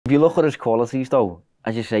If you look at his qualities, though,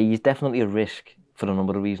 as you say, he's definitely a risk for a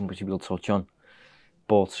number of reasons, which we'll touch on.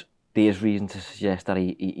 But there's reason to suggest that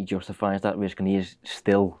he justifies that risk, and he is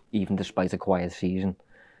still, even despite a quiet season,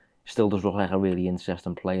 still does look like a really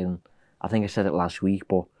interesting player. And I think I said it last week,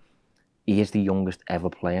 but he is the youngest ever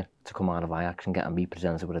player to come out of Ajax and get him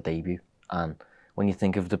presented with a debut. And when you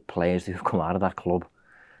think of the players who've come out of that club,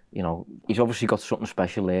 you know, he's obviously got something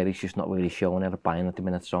special there. He's just not really showing it at Bayern at the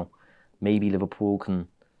minute. So maybe Liverpool can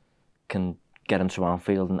get him to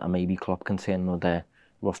Anfield, and maybe Klopp can turn another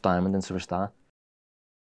rough diamond into a star.